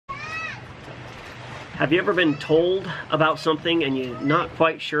Have you ever been told about something and you're not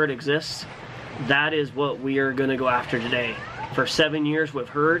quite sure it exists? That is what we are going to go after today. For 7 years we've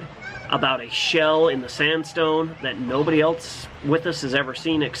heard about a shell in the sandstone that nobody else with us has ever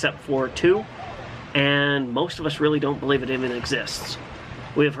seen except for 2. And most of us really don't believe it even exists.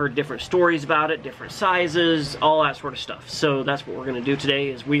 We have heard different stories about it, different sizes, all that sort of stuff. So that's what we're going to do today,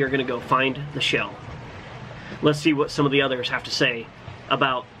 is we are going to go find the shell. Let's see what some of the others have to say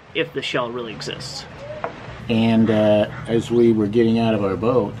about if the shell really exists. And as we were getting out of our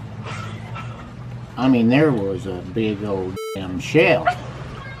boat, I mean, there was a big old damn shell.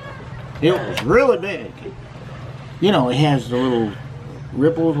 It was really big. You know, it has the little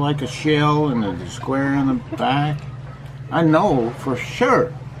ripples like a shell and the square on the back. I know for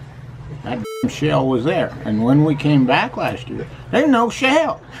sure that damn shell was there. And when we came back last year, there's no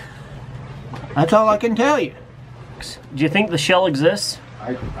shell. That's all I can tell you. Do you think the shell exists?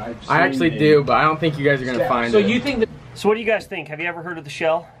 I actually do, but I don't think you guys are going to find it. So you think that... So what do you guys think? Have you ever heard of the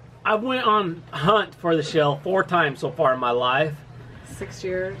shell? I went on hunt for the shell 4 times so far in my life. 6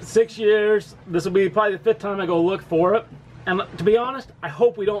 years. 6 years. This will be probably the 5th time I go look for it. And to be honest, I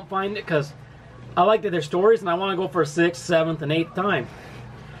hope we don't find it, because I like their stories and I want to go for a 6th, 7th, and 8th time.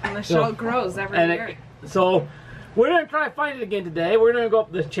 And the shell grows every year. So we're going to try to find it again today. We're going to go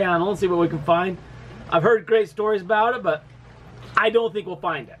up the channel and see what we can find. I've heard great stories about it, but I don't think we'll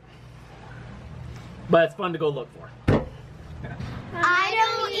find it. But it's fun to go look for. I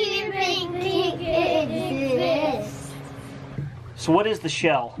don't even think it exists. So what is the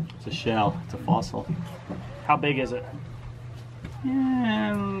shell? It's a shell. It's a fossil. How big is it?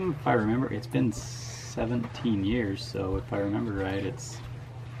 If I remember, it's been 17 years, so if I remember right, it's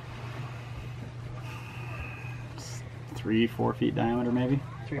 3-4 feet diameter, maybe.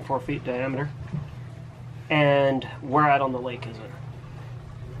 3-4 feet diameter. And where at on the lake is it?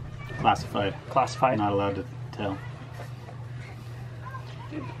 Classified. Classified? Not allowed to tell.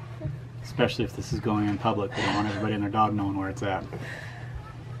 Especially if this is going in public. They don't want everybody and their dog knowing where it's at.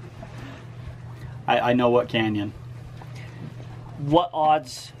 I know what canyon. What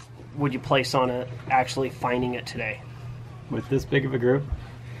odds would you place on it actually finding it today? With this big of a group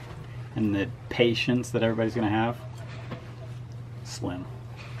and the patience that everybody's going to have, slim.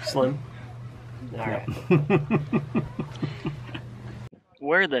 Slim? All right.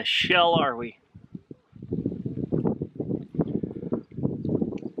 Where the shell are we?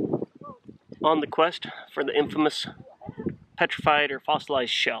 On the quest for the infamous petrified or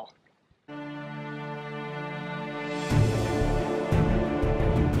fossilized shell.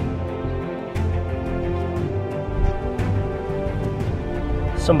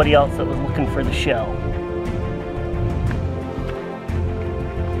 Somebody else that was looking for the shell.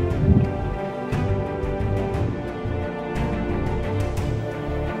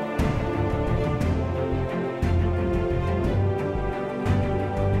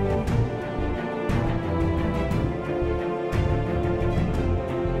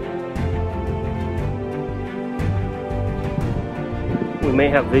 We may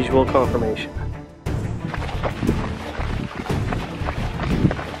have visual confirmation.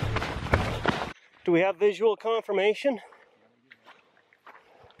 Do we have visual confirmation?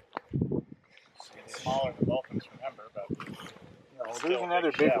 Smaller than dolphins, remember, but there's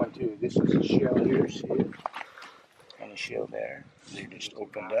another big one too. This is a shell here, see it? And a shell there. They just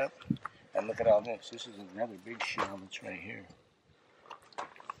opened up. And look at all this. This is another big shell that's right here.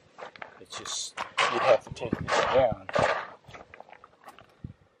 It's just, you'd have to take this down.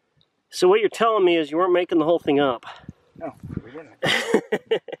 So what you're telling me is you weren't making the whole thing up. No, we didn't.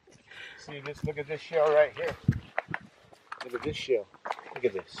 See this, look at this shell right here. Look at this shell. Look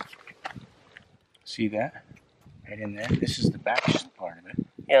at this. See that? Right in there. This is the back part of it.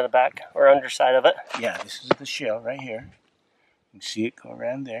 Yeah, the back or underside of it. Yeah, this is the shell right here. You can see it go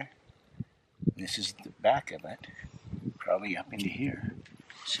around there. This is the back of it. Probably up into here.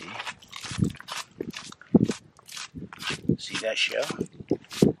 See? See that shell?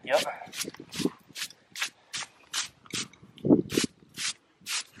 Yep.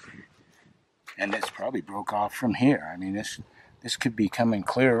 And it's probably broke off from here. I mean, this could be coming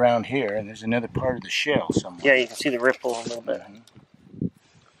clear around here, and there's another part of the shell somewhere. Yeah, you can see the ripple a little bit.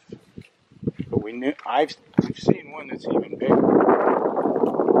 But we've seen one that's even bigger.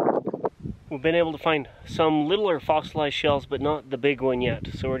 We've been able to find some littler fossilized shells, but not the big one yet.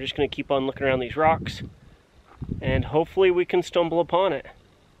 So we're just going to keep on looking around these rocks, and hopefully we can stumble upon it.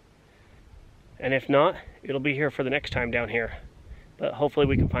 And if not, it'll be here for the next time down here. But hopefully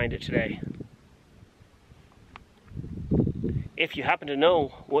we can find it today. If you happen to know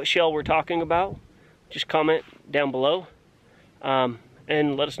what shell we're talking about, just comment down below and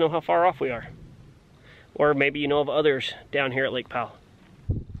let us know how far off we are. Or maybe you know of others down here at Lake Powell.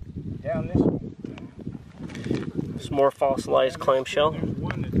 Down this way. Some more fossilized clamshell. There's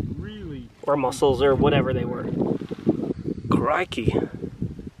one that's really... Or mussels or whatever they were. Crikey.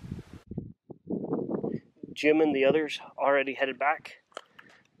 Jim and the others already headed back.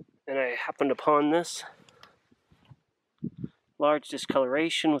 And I happened upon this. Large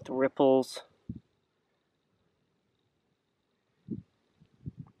discoloration with the ripples.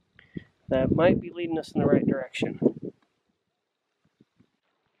 That might be leading us in the right direction.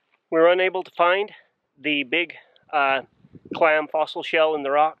 We were unable to find the big clam fossil shell in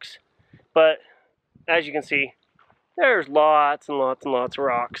the rocks, but as you can see, there's lots and lots and lots of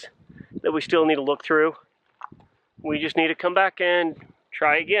rocks that we still need to look through. We just need to come back and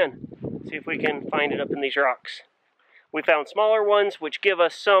try again, see if we can find it up in these rocks. We found smaller ones which give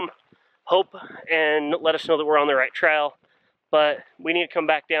us some hope and let us know that we're on the right trail, but we need to come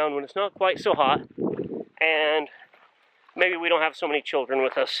back down when it's not quite so hot and maybe we don't have so many children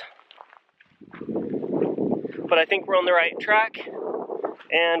with us. But I think we're on the right track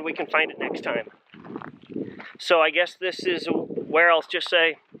and we can find it next time. So I guess this is where I'll just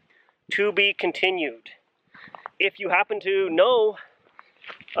say, to be continued. If you happen to know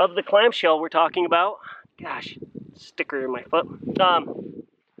of the clamshell we're talking about, gosh, sticker in my foot,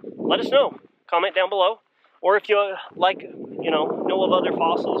 let us know. Comment down below. Or if you like, know of other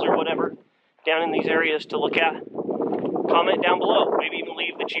fossils or whatever down in these areas to look at, comment down below. Maybe even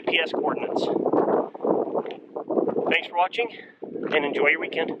leave the GPS coordinates. Thanks for watching and enjoy your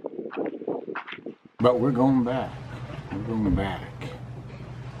weekend. But we're going back. We're going back.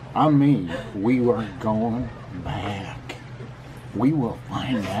 I mean, we are going back. We will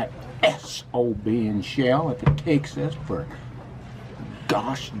find that SOB shell if it takes us for,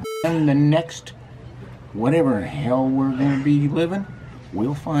 gosh, damn, the next whatever hell we're going to be living,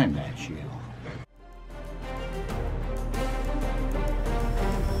 we'll find that shell.